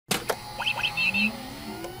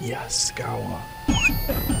Yaskawa.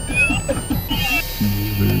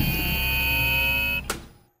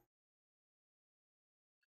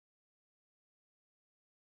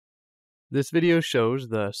 This video shows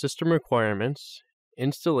the system requirements,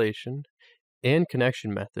 installation, and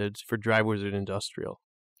connection methods for DriveWizard Industrial.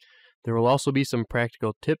 There will also be some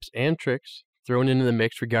practical tips and tricks thrown into the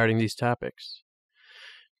mix regarding these topics.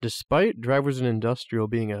 Despite DriveWizard Industrial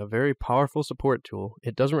being a very powerful support tool,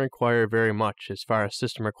 it doesn't require very much as far as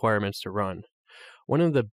system requirements to run. One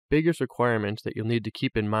of the biggest requirements that you'll need to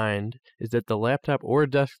keep in mind is that the laptop or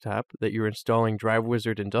desktop that you're installing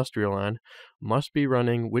DriveWizard Industrial on must be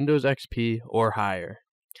running Windows XP or higher.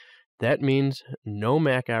 That means no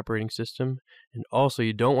Mac operating system, and also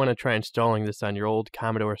you don't want to try installing this on your old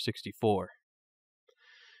Commodore 64.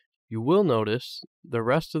 You will notice the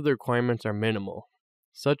rest of the requirements are minimal,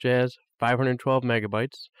 such as 512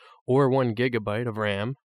 megabytes or 1 gigabyte of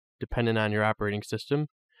RAM, depending on your operating system.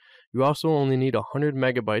 You also only need 100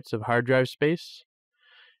 megabytes of hard drive space,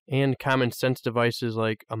 and common sense devices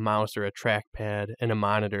like a mouse or a trackpad and a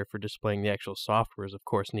monitor for displaying the actual software is of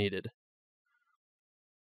course needed.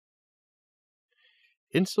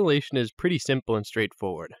 Installation is pretty simple and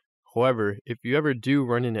straightforward. However, if you ever do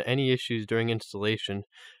run into any issues during installation,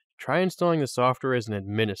 try installing the software as an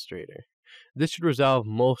administrator. This should resolve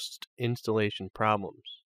most installation problems.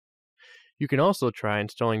 You can also try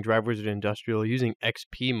installing DriveWizard Industrial using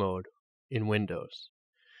XP mode in Windows.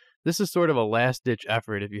 This is sort of a last-ditch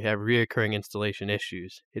effort if you have recurring installation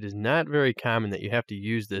issues. It is not very common that you have to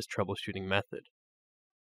use this troubleshooting method.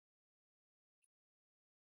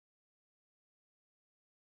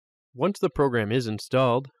 Once the program is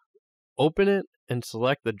installed, open it and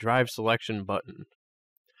select the Drive Selection button.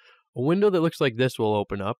 A window that looks like this will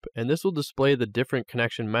open up, and this will display the different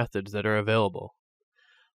connection methods that are available.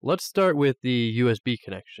 Let's start with the USB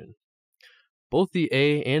connection. Both the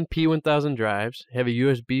A and P1000 drives have a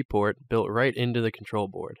USB port built right into the control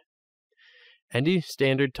board. Any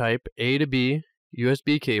standard type A to B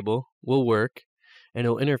USB cable will work, and it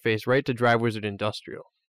will interface right to DriveWizard Industrial.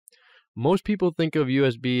 Most people think of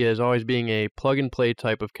USB as always being a plug-and-play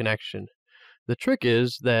type of connection. The trick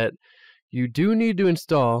is that you do need to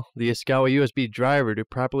install the Yaskawa USB driver to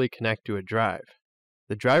properly connect to a drive.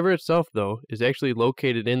 The driver itself, though, is actually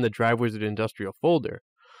located in the DriveWizard Industrial folder.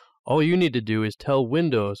 All you need to do is tell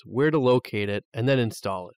Windows where to locate it and then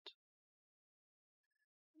install it.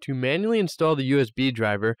 To manually install the USB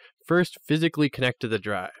driver, first physically connect to the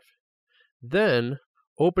drive. Then,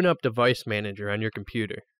 open up Device Manager on your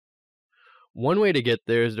computer. One way to get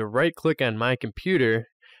there is to right-click on My Computer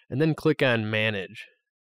and then click on Manage.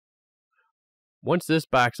 Once this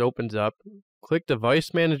box opens up, click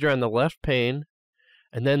Device Manager on the left pane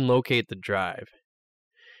and then locate the drive.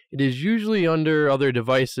 It is usually under Other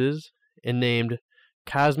Devices and named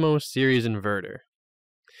Cosmos Series Inverter.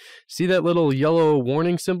 See that little yellow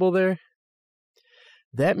warning symbol there?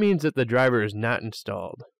 That means that the driver is not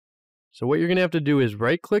installed. So what you're going to have to do is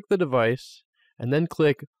right-click the device and then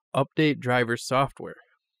click Update Driver Software.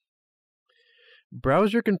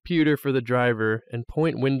 Browse your computer for the driver and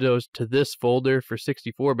point Windows to this folder for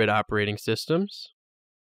 64-bit operating systems.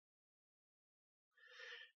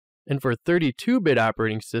 And for 32-bit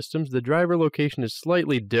operating systems, the driver location is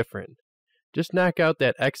slightly different. Just knock out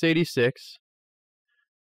that x86,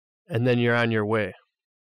 and then you're on your way.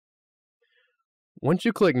 Once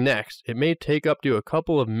you click Next, it may take up to a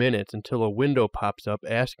couple of minutes until a window pops up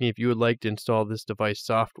asking if you would like to install this device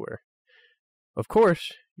software. Of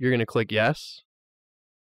course, you're going to click Yes,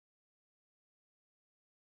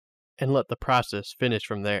 and let the process finish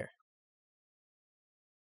from there.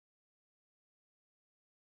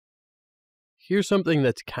 Here's something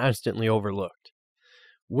that's constantly overlooked.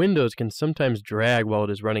 Windows can sometimes drag while it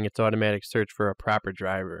is running its automatic search for a proper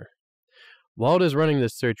driver. While it is running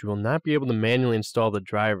this search, you will not be able to manually install the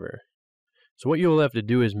driver. So what you will have to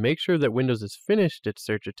do is make sure that Windows has finished its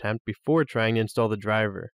search attempt before trying to install the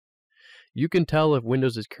driver. You can tell if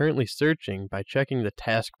Windows is currently searching by checking the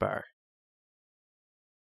taskbar.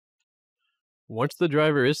 Once the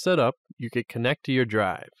driver is set up, you can connect to your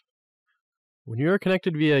drive. When you are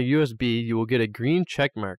connected via USB, you will get a green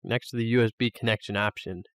check mark next to the USB connection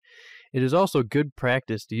option. It is also good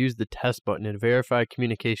practice to use the test button and verify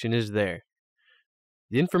communication is there.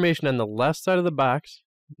 The information on the left side of the box,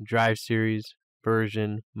 drive series,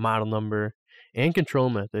 version, model number, and control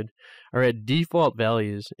method, are at default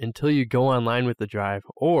values until you go online with the drive,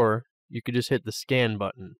 or you could just hit the scan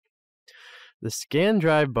button. The scan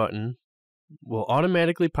drive button will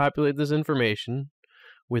automatically populate this information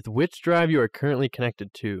with which drive you are currently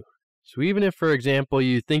connected to. So even if, for example,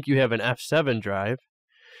 you think you have an F7 drive,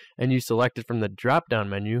 and you select it from the drop-down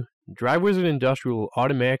menu, DriveWizard Industrial will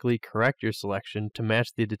automatically correct your selection to match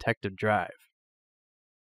the detected drive.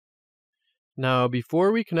 Now,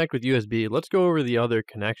 before we connect with USB, let's go over the other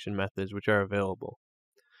connection methods which are available.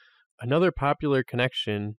 Another popular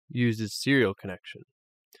connection used is serial connection.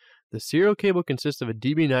 The serial cable consists of a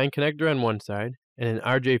DB9 connector on one side and an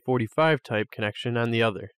RJ45 type connection on the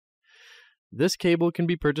other. This cable can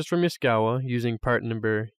be purchased from Yaskawa using part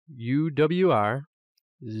number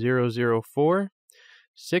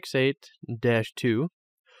UWR00468-2,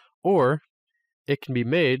 or it can be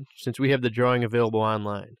made since we have the drawing available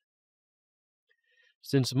online.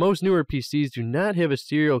 Since most newer PCs do not have a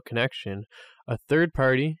serial connection, a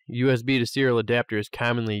third-party USB to serial adapter is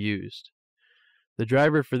commonly used. The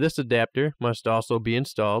driver for this adapter must also be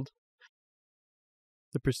installed.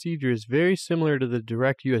 The procedure is very similar to the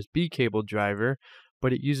direct USB cable driver,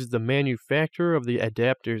 but it uses the manufacturer of the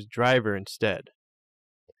adapter's driver instead.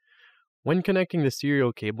 When connecting the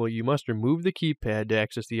serial cable, you must remove the keypad to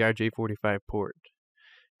access the RJ45 port.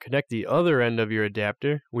 Connect the other end of your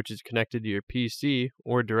adapter, which is connected to your PC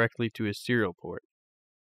or directly to a serial port.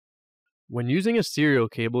 When using a serial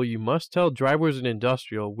cable, you must tell DriveWizard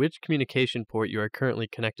Industrial which communication port you are currently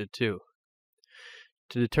connected to.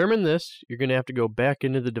 To determine this, you're going to have to go back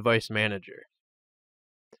into the device manager.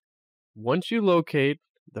 Once you locate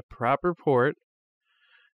the proper port,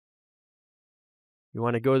 you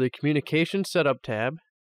want to go to the Communication Setup tab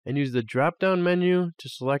and use the drop-down menu to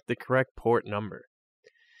select the correct port number.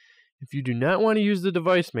 If you do not want to use the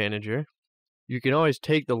device manager, you can always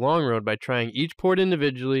take the long road by trying each port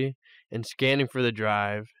individually and scanning for the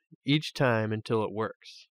drive each time until it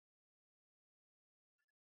works.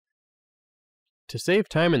 To save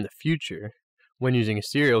time in the future, when using a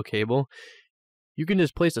serial cable, you can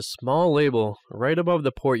just place a small label right above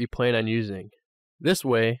the port you plan on using. This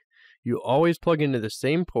way, you always plug into the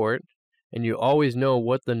same port and you always know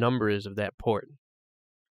what the number is of that port.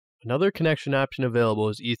 Another connection option available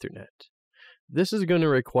is Ethernet. This is going to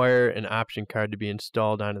require an option card to be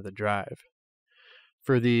installed onto the drive.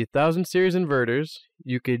 For the 1000 series inverters,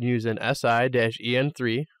 you could use an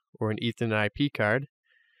SI-EN3 or an Ethernet IP card,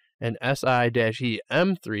 an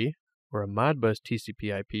SI-EM3 or a Modbus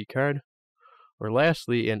TCP IP card, or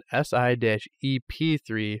lastly an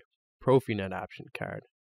SI-EP3 Profinet option card.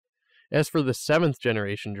 As for the 7th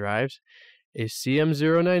generation drives, a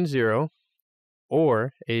CM090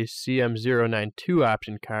 or a CM092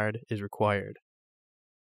 option card is required.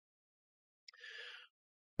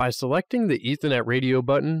 By selecting the Ethernet radio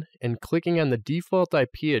button and clicking on the default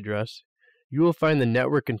IP address, you will find the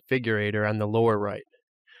network configurator on the lower right.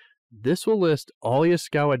 This will list all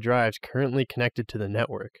Yaskawa drives currently connected to the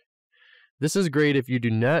network. This is great if you do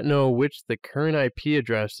not know which the current IP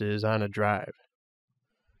address is on a drive.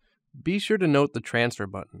 Be sure to note the transfer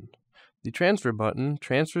button. The transfer button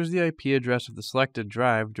transfers the IP address of the selected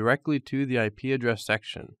drive directly to the IP address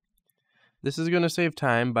section. This is going to save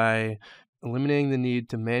time by eliminating the need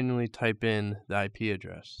to manually type in the IP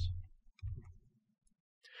address.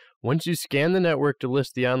 Once you scan the network to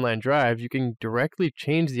list the online drives, you can directly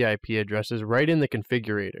change the IP addresses right in the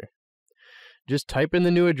configurator. Just type in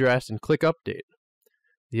the new address and click Update.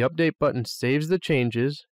 The Update button saves the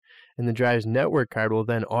changes, and the drive's network card will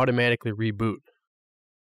then automatically reboot.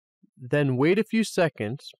 Then wait a few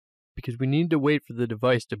seconds, because we need to wait for the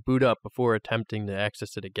device to boot up before attempting to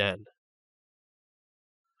access it again.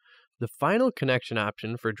 The final connection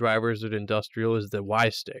option for DriveWizard Industrial is the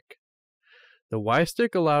Y-Stick. The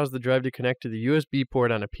Y-Stick allows the drive to connect to the USB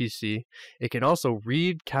port on a PC. It can also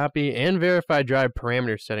read, copy, and verify drive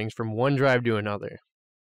parameter settings from one drive to another.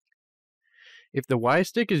 If the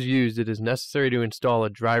Y-Stick is used, it is necessary to install a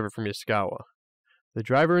driver from Yaskawa. The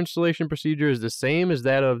driver installation procedure is the same as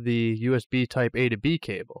that of the USB Type A to B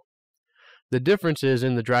cable. The difference is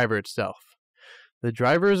in the driver itself. The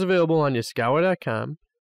driver is available on Yaskawa.com,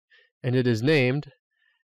 and it is named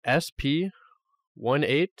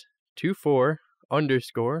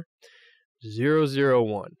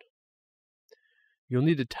SP1824_001. You'll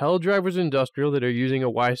need to tell DriveWizard Industrial that are using a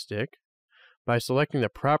Y-Stick by selecting the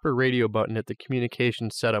proper radio button at the Communication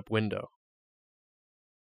Setup window.